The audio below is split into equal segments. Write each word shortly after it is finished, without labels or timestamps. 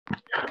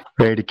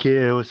Hey, the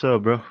kid, what's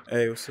up, bro?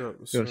 Hey, what's up?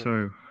 What's Yo, up?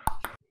 sorry.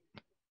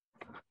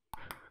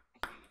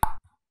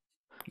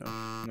 No,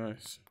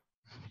 nice.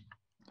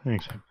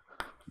 Thanks.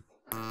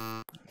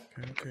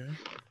 Okay.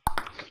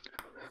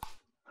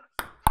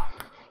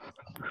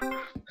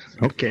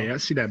 Okay, I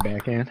see that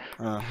backhand.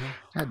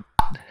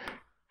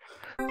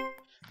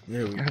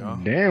 There we go.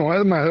 God damn,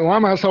 why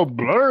am I so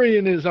blurry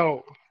in this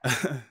hole?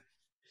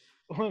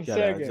 One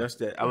Gotta second. adjust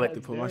that. I like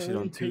to put my shit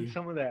on too. Take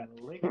some of that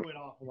liquid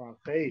off of my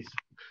face.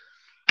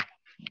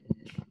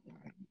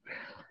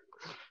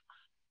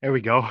 There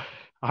we go.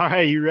 All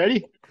right, you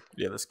ready?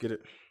 Yeah, let's get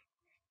it.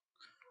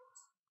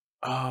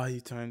 Ah,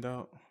 you timed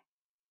out.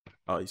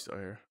 Oh, you still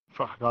here?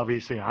 Fuck,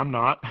 obviously I'm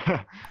not.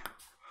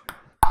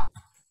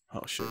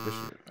 Oh shit, this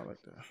shit. I like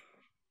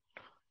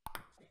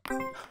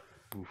that.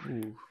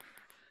 Ooh.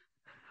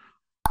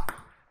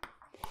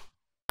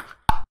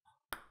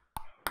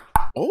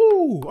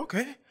 Oh,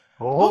 okay.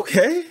 Oh.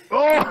 Okay.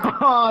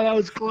 Oh, that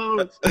was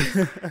close.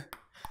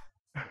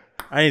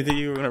 I didn't think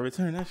you were gonna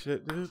return that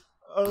shit, dude.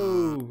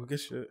 Oh, good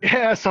shit.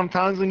 Yeah,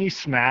 sometimes when you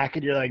smack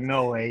it, you're like,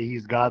 no way,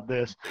 he's got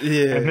this.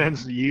 Yeah. And then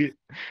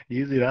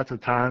usually that's the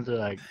times they're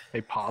like,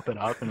 they pop it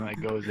up and it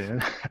like goes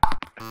in.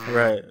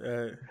 Right.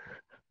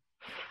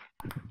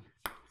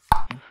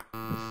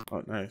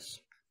 Oh, nice.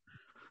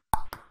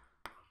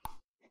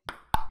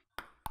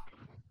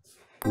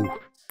 Ooh.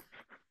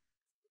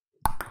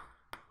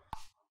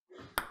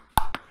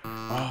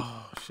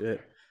 Oh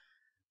shit.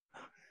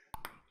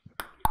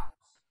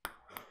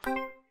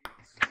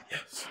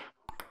 Yes.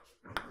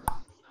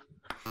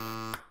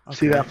 Okay.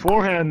 See that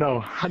forehand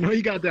though? I know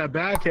you got that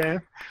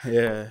backhand.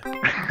 Yeah.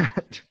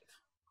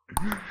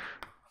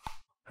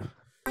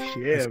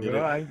 Shit,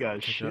 bro. I ain't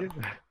got shit.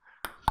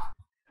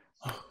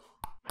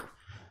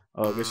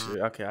 Oh, good shit.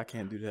 Okay, I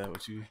can't do that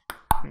with you.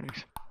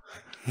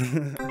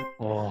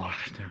 Oh,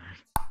 damn it.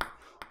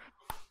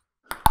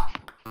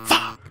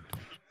 Fuck.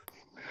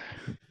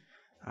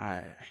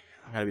 Alright.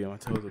 I gotta be on my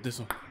toes with this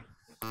one.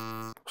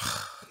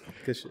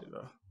 Good shit,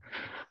 though.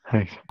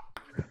 Thanks.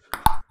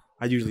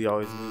 I usually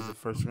always lose the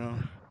first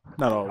round.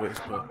 Not always,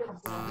 but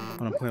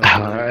when I'm playing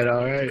with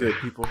all right. good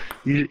people.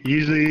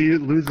 Usually you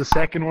lose the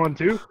second one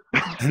too?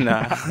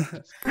 Nah.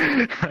 Just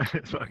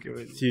fucking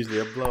with you. It's usually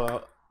a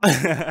blowout.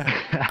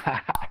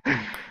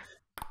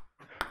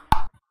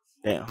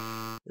 Damn.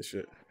 Good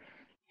shit.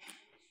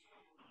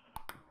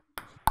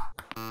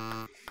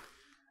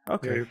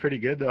 Okay. Yeah, you're pretty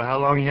good though. How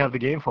long you have the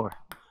game for?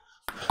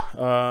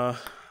 I've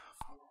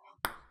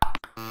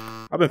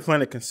been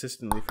playing it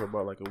consistently for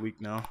about like a week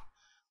now,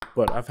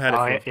 but I've had it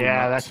for a few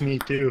months. That's me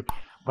too.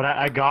 But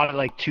I got it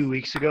like 2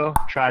 weeks ago.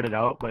 Tried it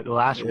out, but the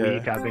last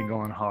week I've been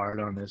going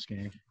hard on this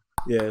game.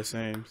 Yeah,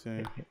 same.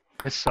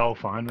 It's so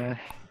fun, man.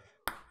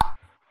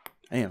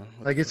 Damn.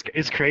 Like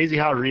it's crazy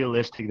how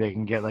realistic they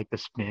can get, like the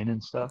spin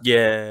and stuff.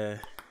 Yeah,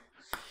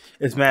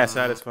 it's mad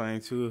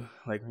satisfying too.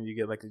 Like when you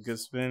get like a good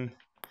spin.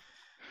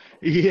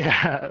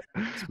 Yeah,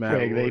 it's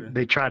mad like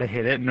they try to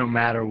hit it no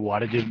matter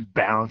what, it just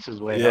bounces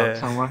way up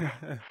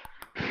somewhere.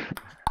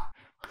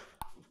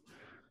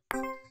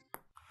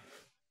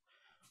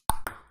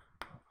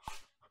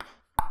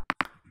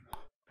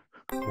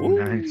 Oh,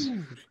 nice.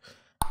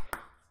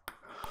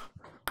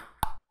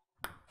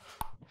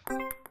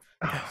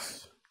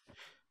 Yes.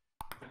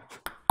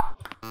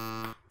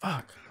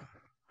 Fuck.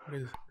 What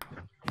is it?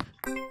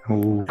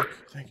 Oh.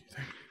 Thank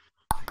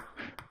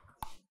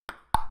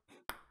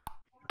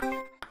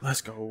you.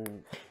 Let's go.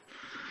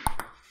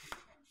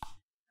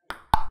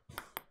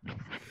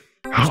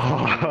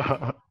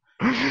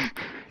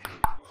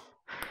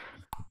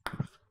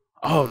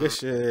 Oh, good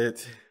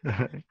shit.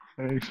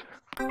 Thanks.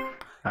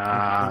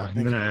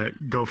 I'm gonna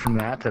go from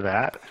that to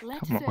that.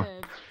 Come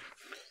on.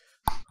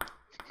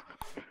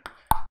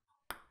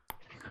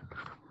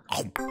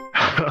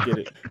 Get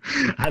it.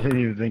 I didn't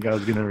even think I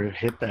was gonna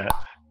hit that.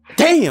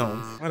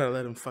 Damn! Why'd I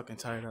let him fucking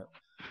tie it up?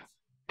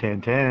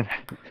 10-10.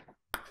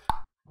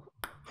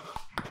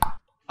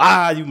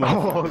 Ah, you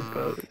motherfucker.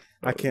 Oh, God.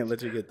 I can't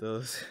let you get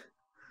those.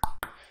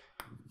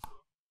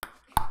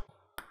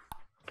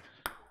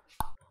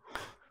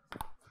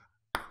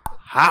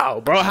 How,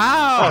 bro?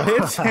 How?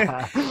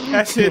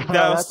 That shit,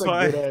 that was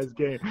fine. That's a good-ass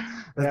game.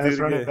 Yeah, let's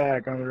run it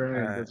back on the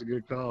range. Right. That's a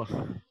good call.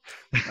 All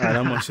right,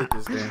 I'm gonna shit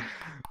this game.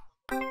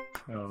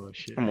 Oh,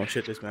 shit. I'm gonna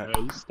shit this match.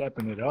 You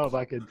stepping it up,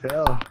 I can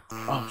tell.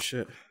 Oh,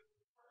 shit.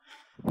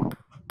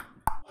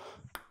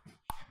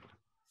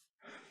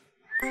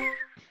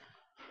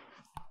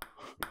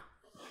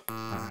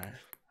 Alright.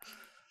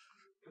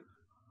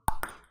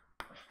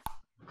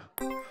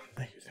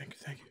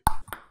 Thank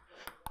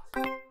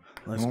you.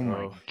 Let's go.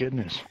 My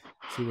goodness.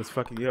 See what's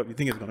fucking you up. You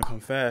think it's gonna come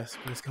fast,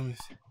 but it's coming.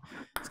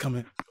 It's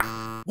coming.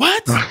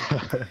 What?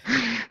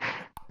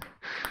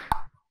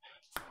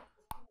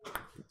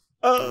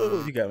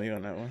 Oh, you got me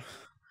on that one.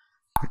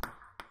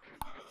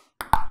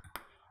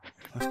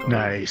 Let's go.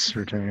 Nice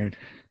return.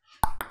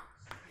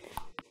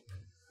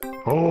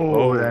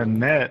 Oh, that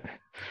net.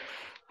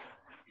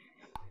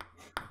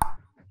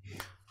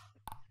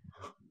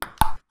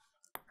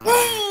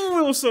 Oh,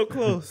 it was so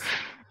close.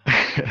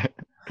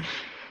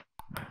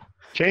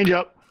 Change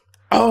up.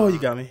 Oh, you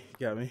got me.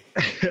 You got me.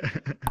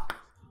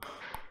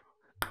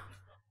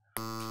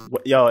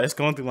 Yo, it's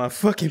going through my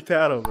fucking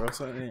paddle, bro.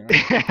 So,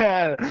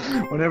 Yeah.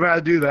 Whenever I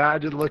do that, I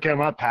just look at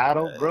my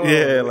paddle, bro.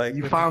 Yeah, like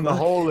you found the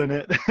hole in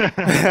it.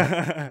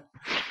 Damn.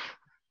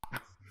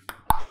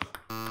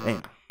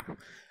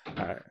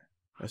 All right,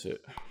 that's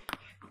it.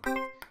 All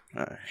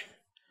right.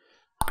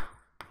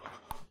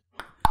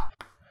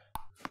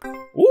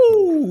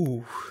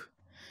 Woo!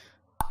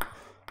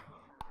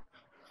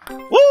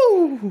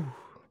 Woo!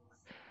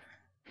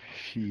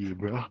 Shit,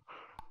 bro.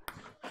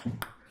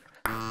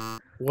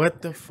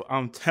 What the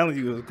I'm telling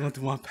you, it was going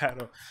through my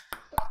paddle.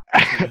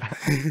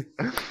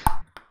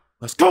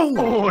 Let's go!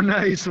 Oh,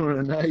 nice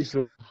one, nice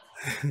one.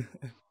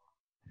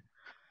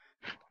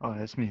 Oh,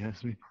 that's me,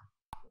 that's me.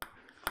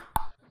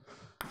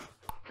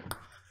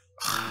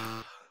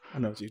 I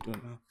know what you're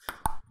doing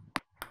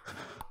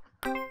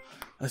now.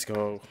 Let's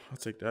go. I'll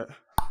take that.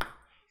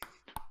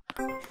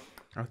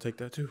 I'll take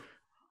that too.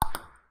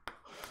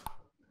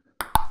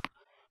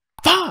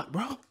 Fuck,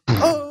 bro.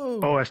 Oh.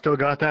 Oh, I still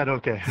got that?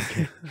 Okay.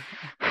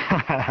 Okay.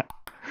 I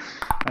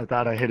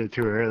thought I hit it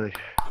too early.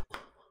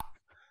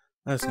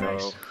 Let's go.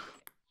 Nice.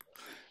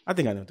 I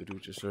think I know what to do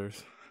with your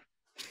serves.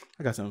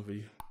 I got something for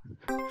you.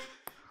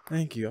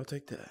 Thank you. I'll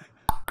take that.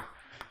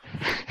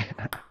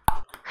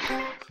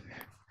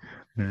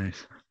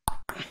 Nice.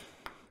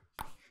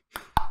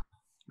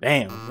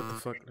 Damn. What the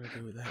fuck did I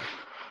do with that?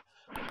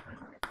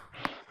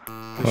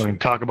 We can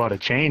talk about a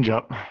change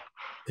up.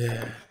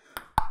 Yeah.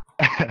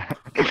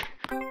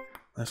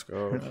 Let's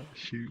go.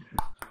 Shoot.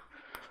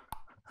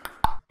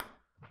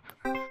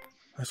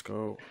 Let's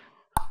go.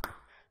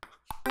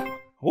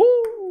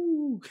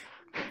 Woo!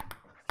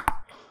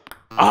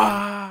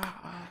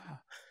 Ah!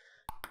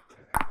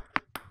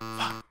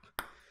 Fuck.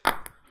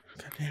 God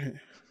damn it.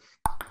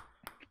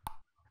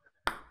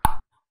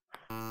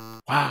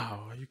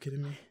 Wow, are you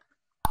kidding me?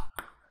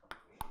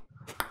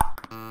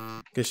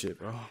 Good shit,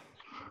 bro.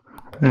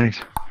 Thanks.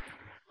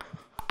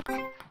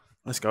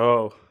 Let's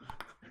go.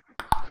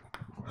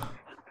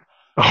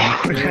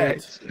 Oh,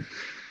 nice.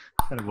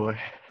 Atta boy.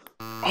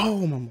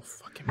 Oh, my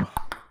fucking mom.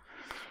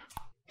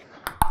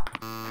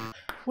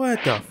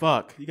 What the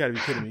fuck? You gotta be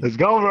kidding me. Let's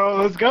go,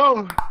 bro. Let's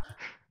go.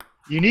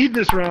 You need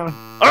this round.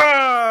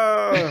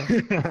 Ah!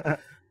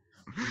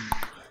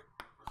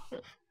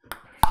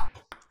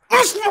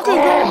 Let's fucking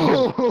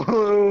go!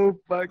 Oh,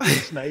 fucking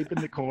snipe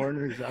in the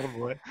corners. Atta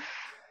boy.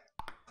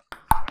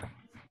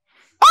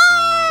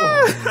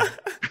 Ah!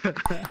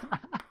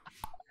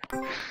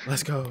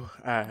 Let's go.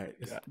 All right.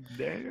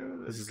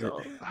 Damn. This is go.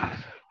 it.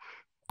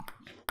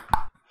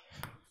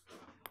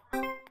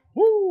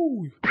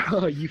 Woo!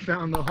 Oh, you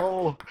found the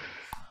hole.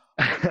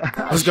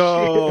 Let's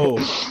go.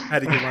 Had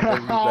to get my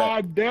baby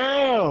Ah, back.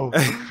 damn.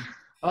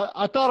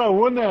 I thought I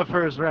won that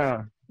first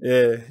round.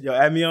 Yeah. Yo,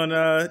 add me on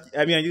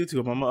YouTube.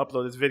 I'm gonna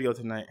upload this video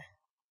tonight.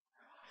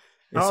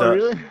 It's, Oh,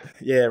 really?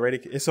 Yeah, ready.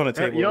 It's on the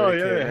table. Yo, Ready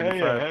yeah,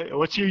 K95. hey.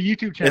 What's your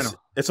YouTube channel?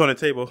 It's on the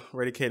table.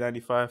 Ready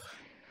K95.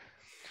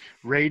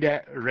 Ray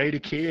the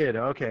Kid.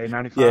 Okay,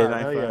 95. Yeah, Hell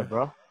 95. yeah,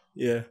 bro.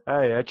 Yeah.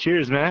 Hey,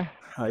 cheers, man.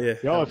 Oh yeah.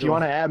 Yo, if you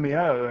want to add me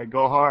up, like,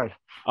 go hard.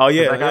 Oh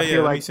yeah. Like, I yeah.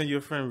 feel Let me like- send you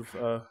a friend.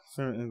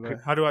 Invite.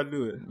 How do I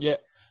do it? Yeah.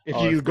 If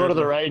Oh, you it's go to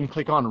good. the right and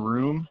click on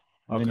room,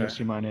 and then Okay. you'll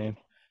see my name.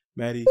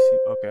 Maddie.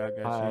 Okay, I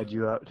got I'll you. add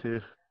you up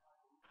too.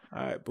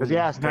 All right. Because boom.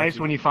 yeah, it's Got nice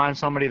you. when you find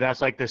somebody that's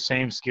like the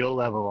same skill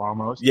level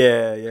almost.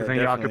 Yeah, yeah. Then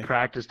y'all Definitely. could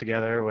practice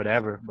together or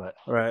whatever. But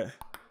Right.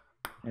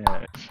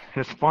 yeah,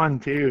 it's fun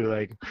too.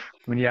 Like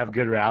when you have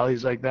good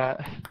rallies like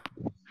that.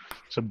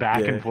 It's a back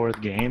Yeah. and forth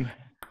game.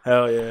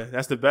 Hell yeah.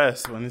 That's the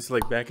best when it's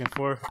like back and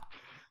forth.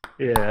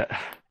 Yeah.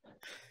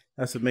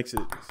 That's what makes it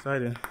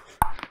exciting.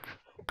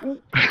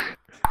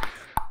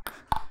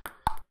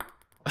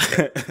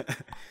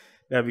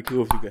 That'd be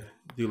cool if you could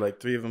do like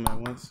 3 of them at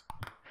once.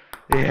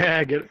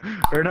 Yeah,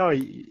 or no,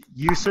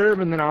 you serve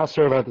and then I'll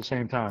serve at the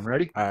same time.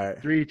 Ready? All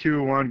right. 3,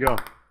 2, 1, go.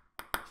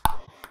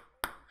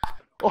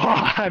 Oh,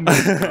 I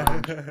missed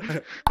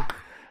it.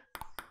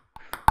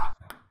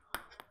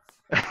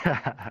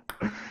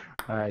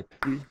 All right,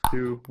 3,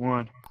 2,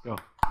 1, go.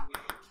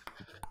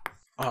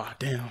 Oh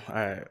damn! All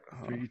right.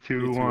 3,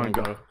 2, 1,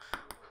 go.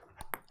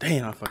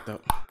 Damn, I fucked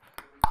up.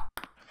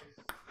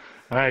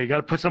 All right, you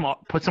gotta put some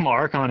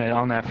arc on it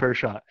on that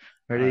first shot.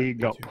 Ready? All right,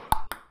 Go. thank you.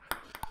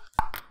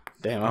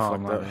 Damn, I Oh,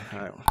 fucked my up.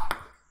 bad.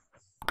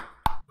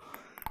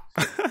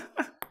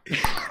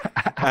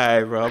 All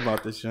right, bro. I'm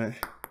about this joint.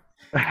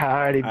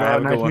 Alrighty, All bro. right,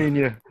 have a good Nice one. meeting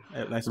you.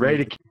 Nice Ready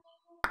meeting to you.